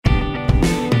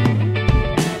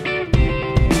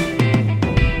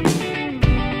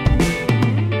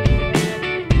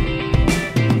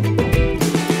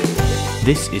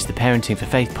This is the Parenting for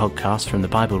Faith podcast from the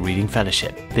Bible Reading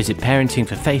Fellowship. Visit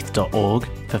parentingforfaith.org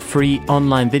for free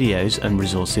online videos and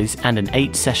resources and an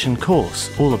 8-session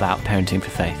course all about parenting for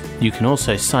faith. You can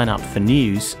also sign up for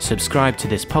news, subscribe to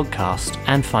this podcast,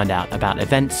 and find out about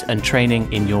events and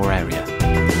training in your area.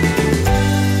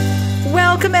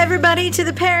 Welcome, everybody, to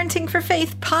the Parenting for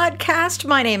Faith podcast.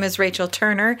 My name is Rachel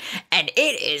Turner, and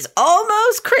it is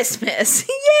almost Christmas.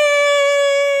 Yay!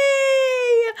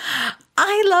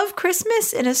 I love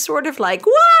Christmas in a sort of like,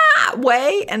 wah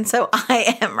way, and so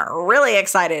I am really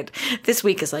excited. This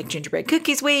week is like gingerbread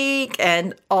cookies week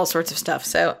and all sorts of stuff,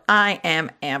 so I am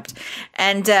amped.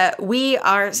 And we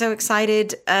are so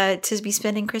excited to be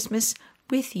spending Christmas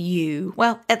with you.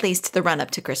 Well, at least the run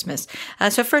up to Christmas.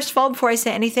 So first of all, before I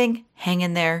say anything, hang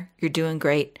in there. You're doing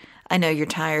great. I know you're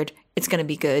tired. It's going to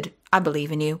be good. I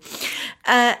believe in you.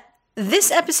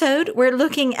 This episode, we're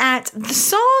looking at the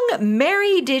song,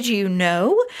 Mary, Did You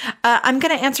Know? I'm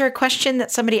going to answer a question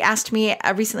that somebody asked me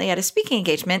recently at a speaking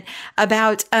engagement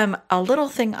about a little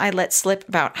thing I let slip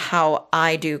about how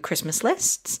I do Christmas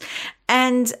lists.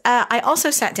 And I also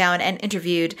sat down and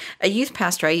interviewed a youth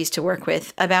pastor I used to work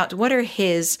with about what are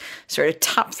his sort of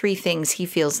top 3 things he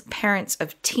feels parents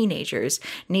of teenagers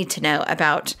need to know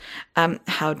about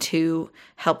how to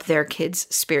help their kids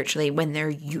spiritually when they're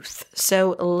youth.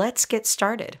 So let's get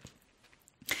started.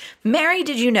 Mary,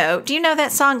 Did You Know? Do you know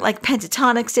that song? Like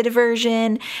Pentatonics did a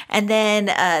version, and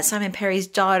then Simon Perry's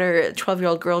daughter,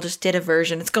 12-year-old girl, just did a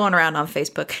version. It's going around on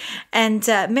Facebook. And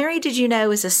Mary, Did You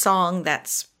Know is a song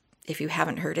that's, if you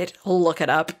haven't heard it, look it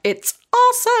up. It's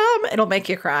awesome. It'll make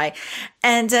you cry.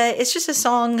 And it's just a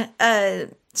song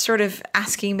sort of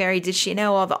asking Mary, did she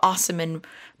know all the awesome and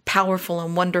powerful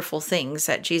and wonderful things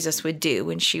that Jesus would do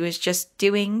when she was just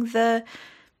doing the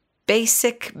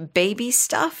basic baby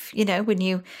stuff? You know, when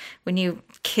you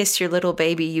kiss your little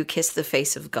baby, you kiss the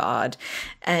face of God.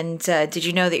 And did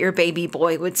you know that your baby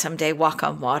boy would someday walk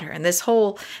on water? And this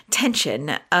whole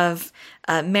tension of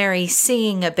Mary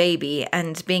seeing a baby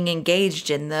and being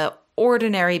engaged in the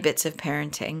ordinary bits of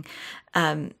parenting.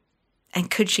 And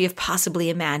could she have possibly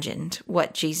imagined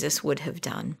what Jesus would have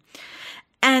done?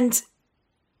 And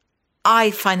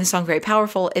I find the song very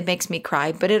powerful. It makes me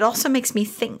cry, but it also makes me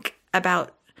think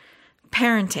about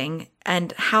parenting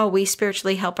and how we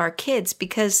spiritually help our kids,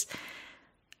 because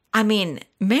I mean,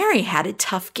 Mary had a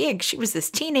tough gig. She was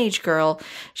this teenage girl.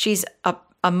 She's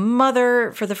a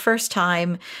mother for the first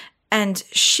time. And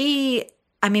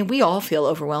we all feel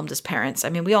overwhelmed as parents. I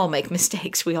mean, we all make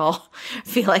mistakes. We all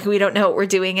feel like we don't know what we're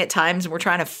doing at times, and we're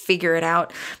trying to figure it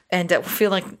out, and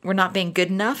feel like we're not being good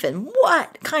enough. And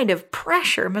what kind of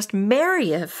pressure must Mary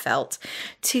have felt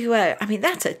to,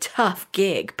 that's a tough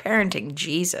gig, parenting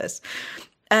Jesus.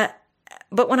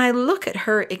 But when I look at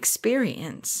her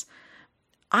experience,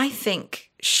 I think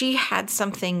she had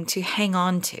something to hang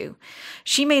on to.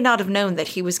 She may not have known that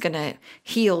he was going to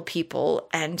heal people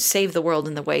and save the world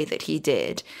in the way that he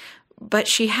did, but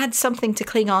she had something to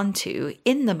cling on to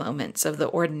in the moments of the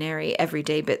ordinary,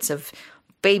 everyday bits of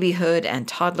babyhood and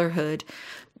toddlerhood,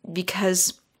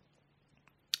 because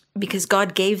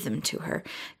God gave them to her.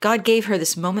 God gave her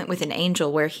this moment with an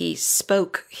angel where he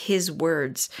spoke his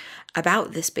words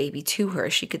about this baby to her.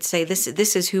 She could say, this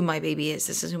is who my baby is.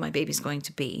 This is who my baby's going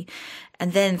to be.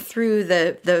 And then through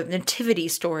the nativity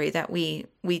story that we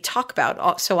talk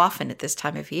about so often at this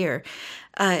time of year,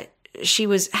 she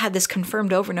had this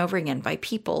confirmed over and over again by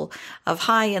people of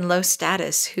high and low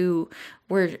status who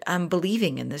were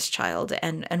believing in this child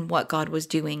and what God was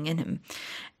doing in him.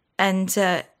 And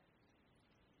it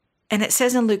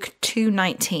says in Luke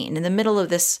 2:19, in the middle of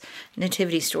this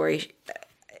nativity story,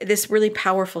 this really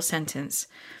powerful sentence.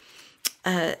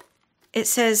 It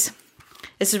says,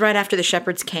 this is right after the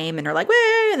shepherds came and are like,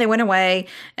 "Way," and they went away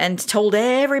and told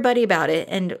everybody about it.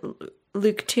 And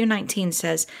Luke 2:19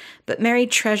 says, "But Mary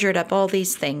treasured up all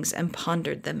these things and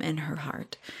pondered them in her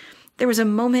heart." There was a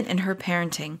moment in her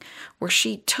parenting where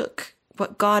she took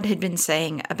what God had been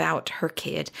saying about her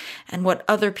kid and what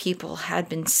other people had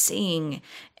been seeing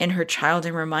in her child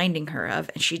and reminding her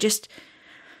of, and she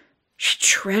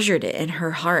treasured it in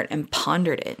her heart and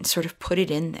pondered it and sort of put it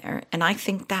in there. And I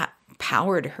think that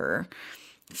powered her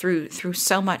through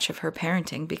so much of her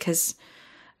parenting, because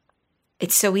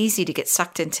it's so easy to get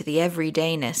sucked into the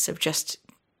everydayness of just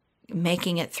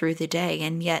making it through the day.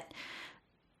 And yet,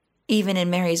 even in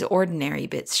Mary's ordinary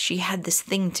bits, she had this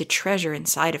thing to treasure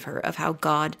inside of her of how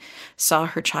God saw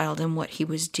her child and what he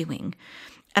was doing.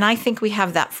 And I think we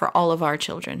have that for all of our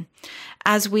children.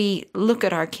 As we look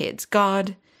at our kids,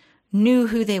 God knew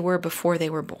who they were before they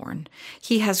were born.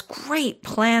 He has great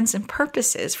plans and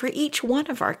purposes for each one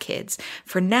of our kids,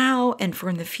 for now and for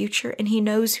in the future, and he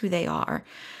knows who they are.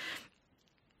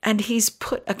 And he's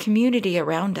put a community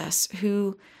around us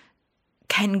who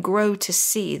can grow to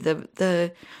see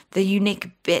the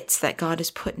unique bits that God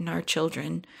has put in our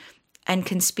children and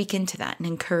can speak into that and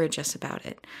encourage us about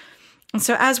it. And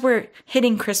so as we're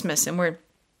hitting Christmas and we're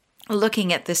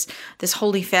looking at this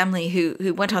holy family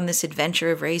who went on this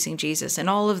adventure of raising Jesus and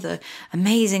all of the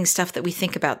amazing stuff that we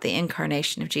think about the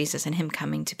incarnation of Jesus and him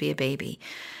coming to be a baby,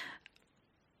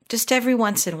 just every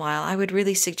once in a while, I would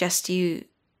really suggest you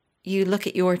look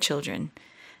at your children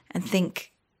and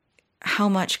think how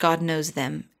much God knows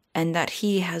them and that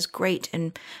he has great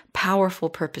and powerful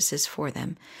purposes for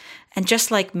them. And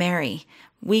just like Mary,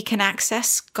 we can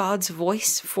access God's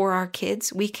voice for our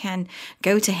kids. We can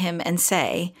go to him and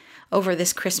say, over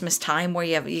this Christmas time where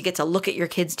you get to look at your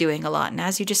kids doing a lot, and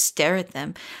as you just stare at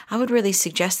them, I would really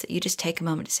suggest that you just take a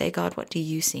moment to say, God, what do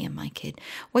you see in my kid?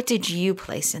 What did you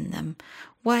place in them?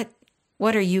 What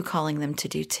are you calling them to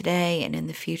do today and in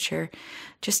the future?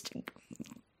 Just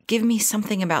give me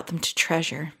something about them to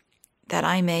treasure, that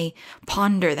I may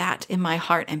ponder that in my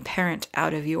heart and parent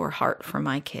out of your heart for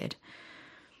my kid.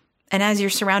 And as you're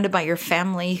surrounded by your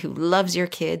family who loves your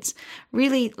kids,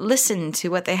 really listen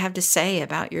to what they have to say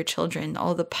about your children,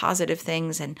 all the positive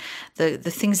things and the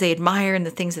things they admire and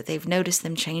the things that they've noticed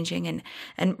them changing,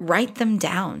 and write them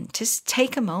down. Just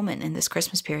take a moment in this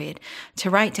Christmas period to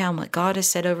write down what God has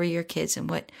said over your kids and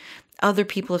what other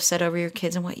people have said over your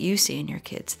kids and what you see in your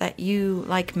kids, that you,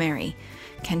 like Mary,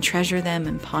 can treasure them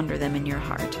and ponder them in your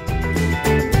heart.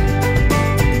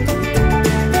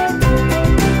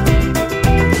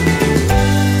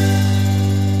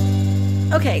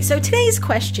 Okay, so today's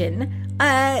question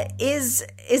is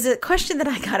a question that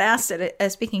I got asked at a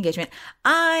speaking engagement.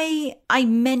 I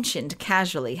mentioned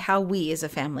casually how we as a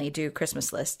family do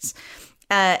Christmas lists,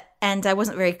 and I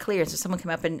wasn't very clear, so someone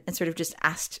came up and sort of just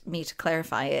asked me to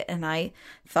clarify it, and I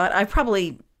thought I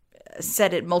probably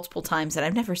said it multiple times, and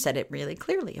I've never said it really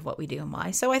clearly of what we do and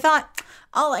why. So I thought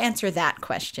I'll answer that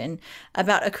question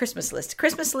about a Christmas list.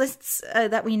 Christmas lists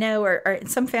that we know are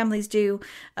some families do,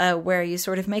 where you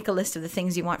sort of make a list of the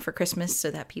things you want for Christmas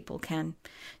so that people can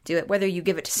do it. Whether you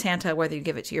give it to Santa, whether you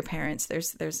give it to your parents,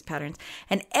 there's patterns.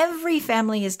 And every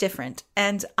family is different.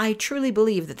 And I truly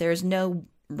believe that there is no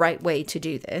right way to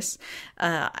do this.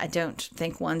 I don't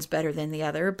think one's better than the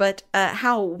other, but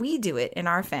how we do it in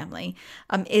our family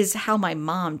is how my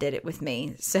mom did it with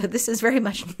me. So this is very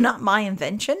much not my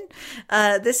invention.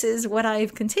 This is what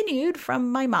I've continued from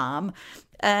my mom.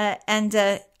 And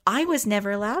I was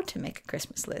never allowed to make a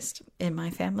Christmas list in my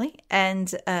family.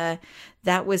 And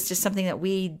that was just something that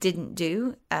we didn't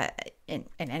do. And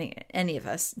any of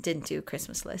us didn't do a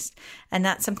Christmas list. And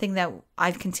that's something that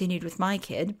I've continued with my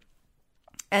kid.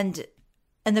 And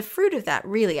the fruit of that,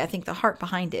 really, I think the heart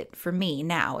behind it for me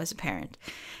now as a parent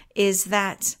is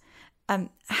that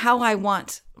how I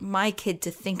want my kid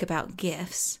to think about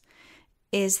gifts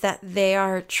is that they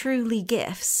are truly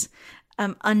gifts,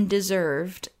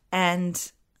 undeserved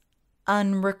and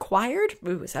unrequired.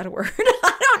 Ooh, is that a word?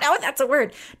 I don't know if that's a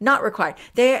word. Not required.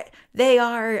 They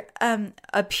are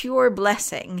a pure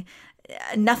blessing,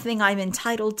 nothing I'm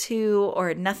entitled to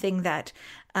or nothing that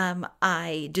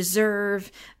I deserve,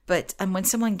 but when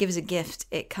someone gives a gift,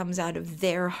 it comes out of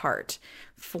their heart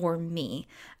for me.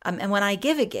 And when I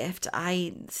give a gift,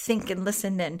 I think and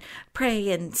listen and pray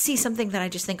and see something that I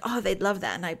just think, oh, they'd love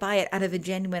that. And I buy it out of a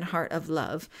genuine heart of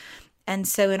love. And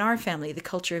so in our family, the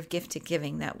culture of gift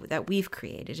giving that we've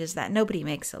created is that nobody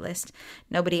makes a list.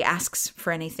 Nobody asks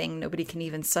for anything. Nobody can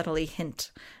even subtly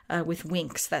hint with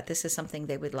winks that this is something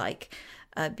they would like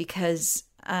because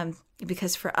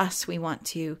for us, we want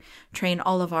to train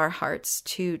all of our hearts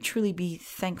to truly be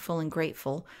thankful and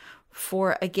grateful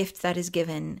for a gift that is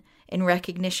given in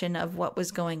recognition of what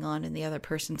was going on in the other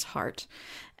person's heart,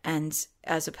 and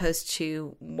as opposed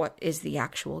to what is the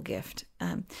actual gift.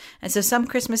 And so some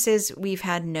Christmases we've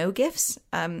had no gifts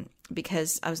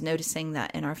because I was noticing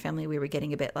that in our family we were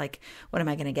getting a bit like, what am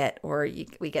I going to get? Or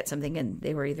we get something and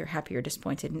they were either happy or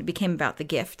disappointed, and it became about the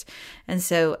gift. And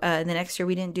so the next year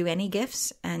we didn't do any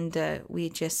gifts, and we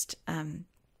just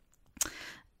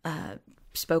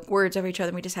spoke words over each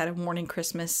other. We just had a morning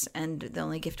Christmas, and the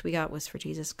only gift we got was for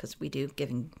Jesus, because we do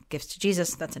giving gifts to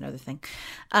Jesus. That's another thing.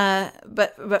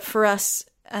 But for us,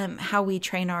 how we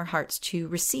train our hearts to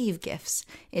receive gifts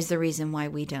is the reason why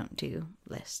we don't do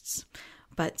lists.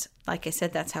 But like I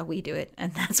said, that's how we do it.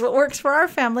 And that's what works for our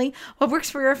family. What works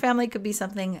for your family could be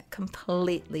something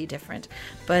completely different.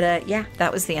 But yeah,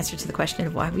 that was the answer to the question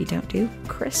of why we don't do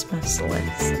Christmas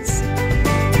lists.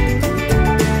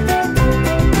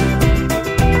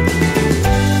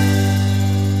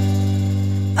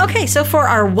 so for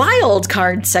our wild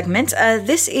card segment,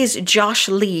 this is Josh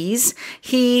Lees.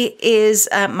 He is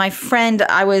my friend.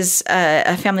 I was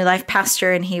a family life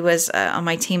pastor, and he was on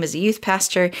my team as a youth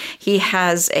pastor. He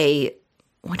has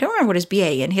I don't remember what his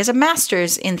BA in. He has a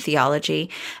master's in theology.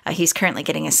 He's currently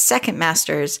getting a second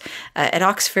master's at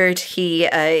Oxford. He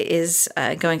is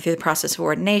going through the process of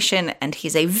ordination, and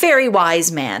he's a very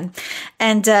wise man.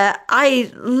 And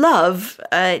I love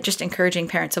just encouraging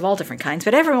parents of all different kinds,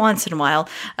 but every once in a while,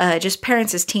 just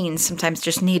parents as teens sometimes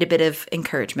just need a bit of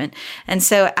encouragement. And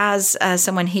so as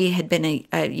someone, he had been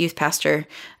a youth pastor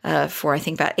for I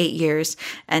think about 8 years,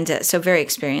 and so very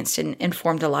experienced and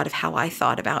informed a lot of how I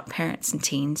thought about parents and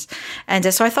teens.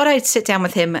 And so I thought I'd sit down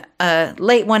with him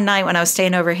late one night when I was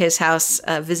staying over his house,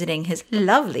 visiting his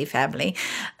lovely family.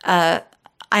 I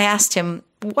asked him,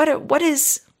 what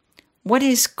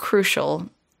is crucial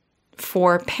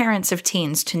for parents of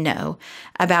teens to know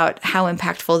about how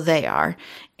impactful they are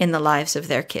in the lives of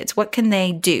their kids? What can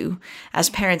they do as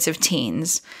parents of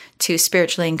teens to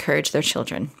spiritually encourage their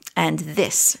children? And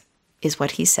this is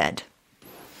what he said.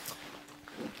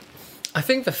 I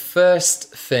think the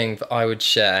first thing that I would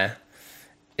share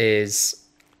is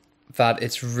that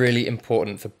it's really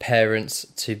important for parents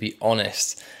to be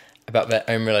honest about their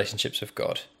own relationships with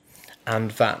God.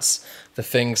 And that's the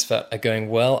things that are going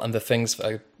well and the things that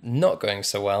are not going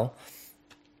so well.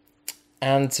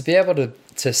 And to be able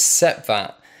to set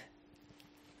that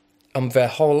on their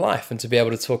whole life, and to be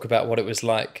able to talk about what it was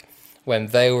like when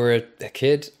they were a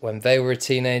kid, when they were a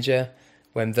teenager,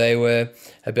 when they were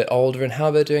a bit older, and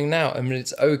how they're doing now. I mean,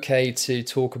 it's okay to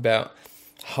talk about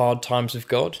hard times with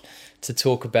God, to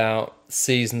talk about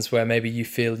seasons where maybe you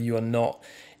feel you are not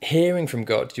hearing from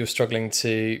God, you're struggling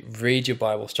to read your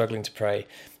Bible, struggling to pray,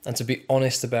 and to be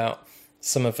honest about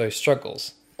some of those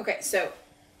struggles. Okay, so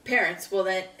parents will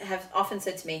then have often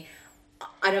said to me,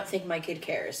 I don't think my kid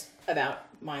cares about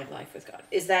my life with God.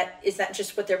 Is that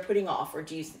just what they're putting off, or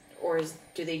do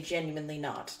they genuinely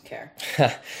not care?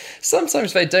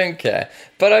 Sometimes they don't care,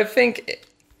 but I think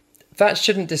that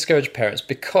shouldn't discourage parents,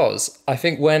 because I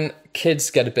think when kids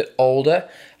get a bit older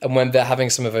and when they're having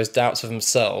some of those doubts of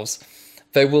themselves,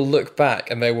 they will look back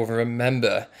and they will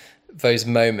remember those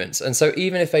moments. And so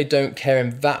even if they don't care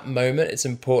in that moment, it's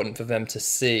important for them to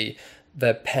see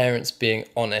their parents being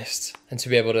honest and to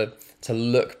be able to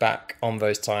look back on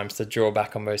those times, to draw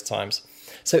back on those times.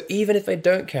 So even if they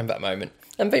don't care in that moment,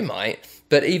 and they might,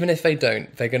 but even if they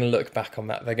don't, they're going to look back on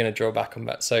that, they're going to draw back on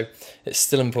that. So it's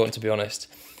still important to be honest,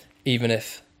 even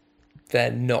if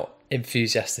they're not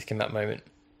enthusiastic in that moment.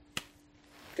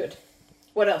 Good.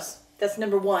 What else? That's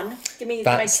number one. Give me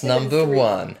That's my number three.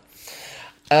 One.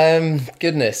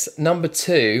 Goodness. Number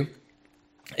two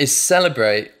is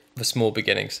celebrate the small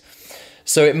beginnings.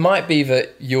 So it might be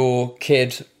that your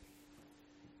kid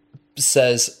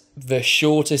says the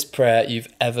shortest prayer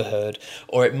you've ever heard,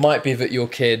 or it might be that your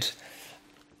kid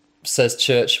says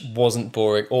church wasn't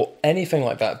boring, or anything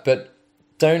like that. But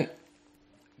don't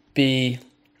be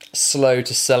slow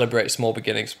to celebrate small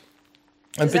beginnings.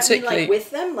 And Does particularly, that mean like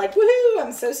with them, like woohoo,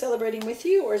 I'm so celebrating with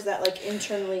you, or is that like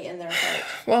internally in their heart?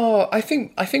 well, I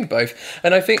think both,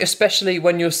 and I think especially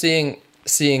when you're seeing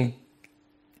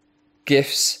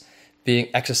gifts being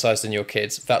exercised in your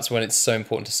kids, that's when it's so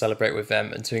important to celebrate with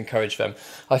them and to encourage them.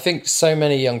 I think so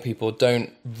many young people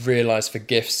don't realise the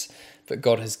gifts that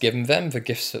God has given them, the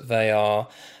gifts that they are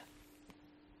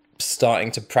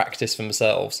starting to practice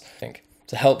themselves. I think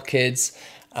to help kids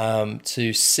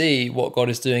to see what God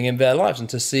is doing in their lives, and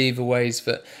to see the ways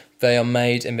that they are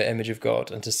made in the image of God,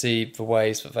 and to see the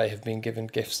ways that they have been given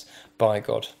gifts by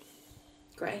God.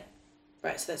 Great.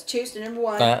 Right, so that's two. So number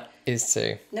one. That is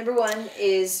two. Number one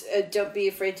is don't be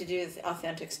afraid to do the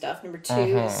authentic stuff. Number two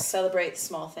is celebrate the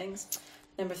small things.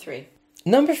 Number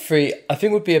three, I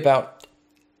think, would be about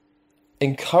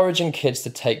encouraging kids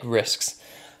to take risks.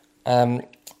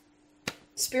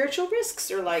 spiritual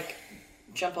risks, or like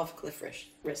jump off a cliff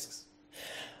risks?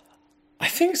 I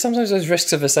think sometimes those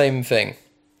risks are the same thing.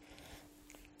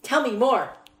 Tell me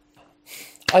more.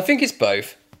 I think it's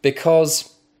both,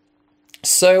 because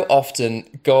so often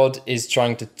God is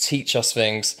trying to teach us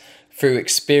things through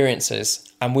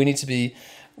experiences, and we need to be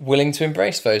willing to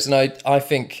embrace those. And I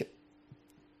think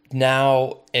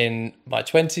now in my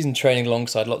 20s and training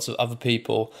alongside lots of other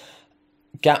people,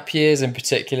 gap years in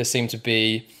particular seem to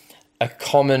be a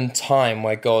common time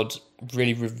where God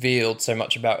really revealed so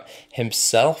much about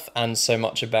himself and so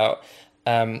much about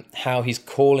how he's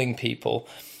calling people.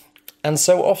 And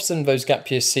so often those gap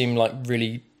years seem like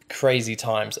really crazy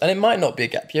times. And it might not be a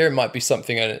gap year, it might be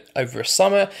something over a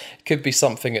summer, it could be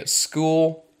something at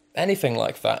school, anything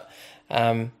like that.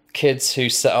 kids who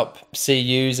set up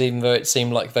CUs, even though it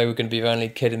seemed like they were going to be the only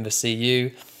kid in the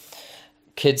CU.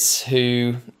 Kids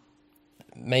who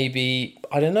maybe,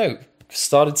 I don't know,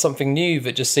 started something new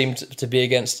that just seemed to be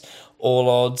against all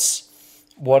odds.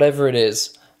 Whatever it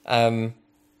is,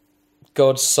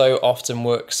 God so often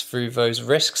works through those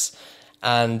risks.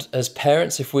 And as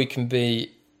parents, if we can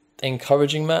be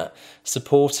encouraging that,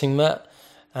 supporting that,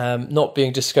 not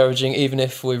being discouraging, even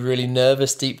if we're really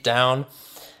nervous deep down,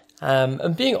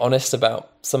 and being honest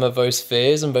about some of those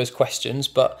fears and those questions,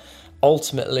 but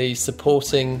ultimately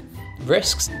supporting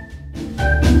risks.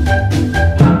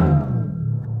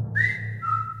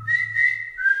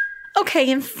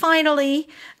 Okay, and finally,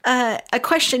 a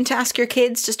question to ask your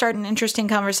kids to start an interesting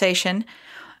conversation.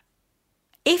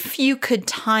 If you could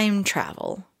time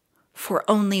travel for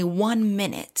only 1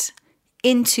 minute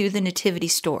into the nativity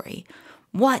story,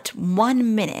 what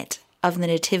 1 minute of the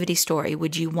nativity story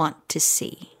would you want to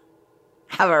see?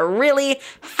 Have a really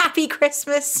happy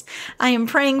Christmas. I am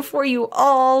praying for you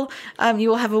all. You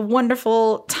will have a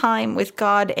wonderful time with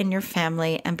God and your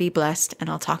family, and be blessed. And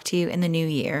I'll talk to you in the new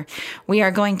year. We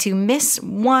are going to miss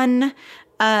one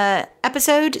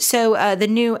episode. So the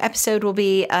new episode will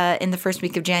be in the first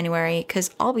week of January,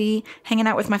 because I'll be hanging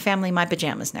out with my family in my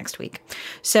pajamas next week.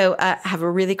 So have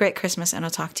a really great Christmas, and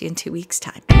I'll talk to you in 2 weeks'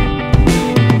 time.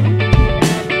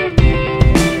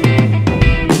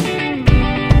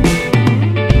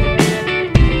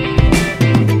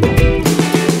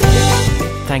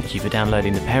 Thank you for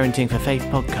downloading the Parenting for Faith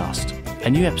podcast. A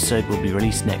new episode will be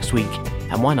released next week,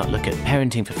 and why not look at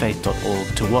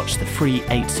parentingforfaith.org to watch the free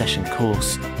 8-session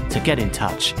course, to get in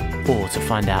touch, or to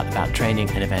find out about training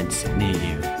and events near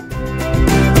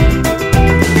you.